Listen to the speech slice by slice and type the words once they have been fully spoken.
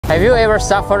Have you ever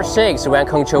suffered shakes when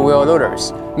control wheel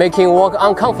loaders, making work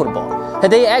uncomfortable?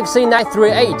 Today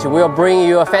XC938 will bring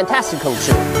you a fantastic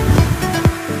control.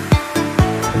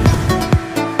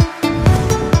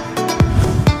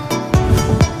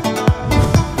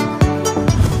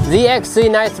 The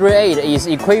XC938 is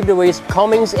equipped with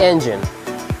Cummins engine,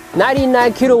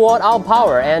 99 kW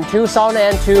power and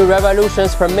 2002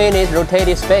 revolutions per minute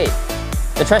rotating speed.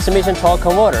 The transmission torque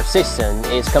converter system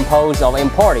is composed of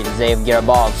imported ZF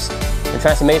gearbox. The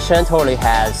transmission totally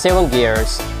has 7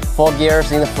 gears, 4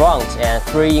 gears in the front and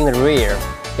 3 in the rear,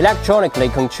 electronically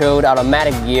controlled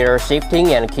automatic gear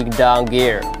shifting and kick-down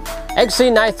gear.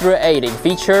 XC938 is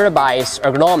featured by its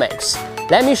ergonomics.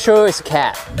 Let me show you its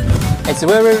cab. It's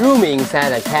very roomy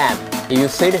inside the cab. If you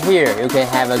sit here, you can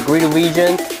have a great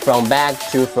vision from back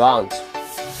to front.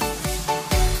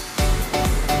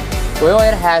 Well,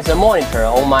 it has a monitor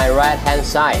on my right hand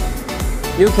side.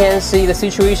 You can see the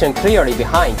situation clearly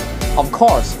behind. Of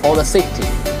course, for the safety.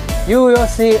 You will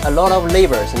see a lot of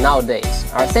levers nowadays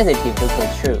are sensitive to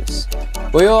controls.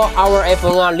 Well, our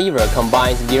F1R lever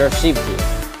combines gear shifting.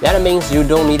 That means you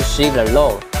don't need to shift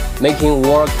alone, making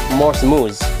work more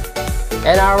smooth.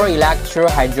 And our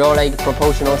electro-hydraulic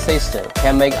proportional system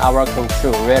can make our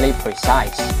control really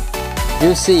precise.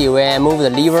 You see, when I move the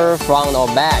lever front or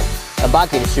back, the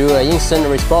bucket shows an instant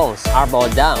response, up or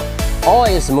down. All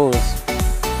is smooth.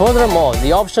 Furthermore,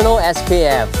 the optional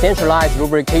SKF centralized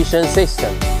lubrication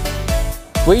system,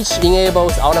 which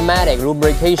enables automatic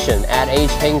lubrication at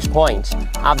each hinge point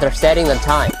after setting the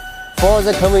time, for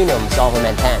the convenience of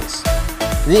maintenance.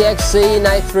 The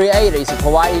XC938 is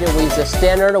provided with a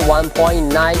standard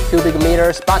 1.9 cubic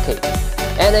meters bucket,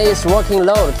 and its working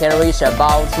load can reach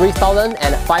about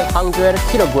 3,500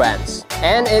 kilograms.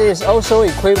 And it is also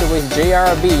equipped with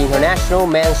JRB International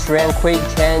Mainstream Quick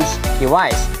Change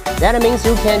device. That means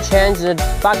you can change the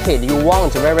bucket you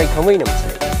want very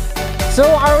conveniently. So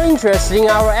are you interested in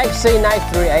our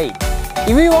XC938?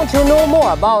 If you want to know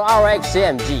more about our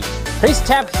XCMG, please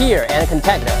tap here and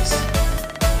contact us.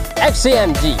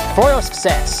 XCMG for your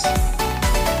success.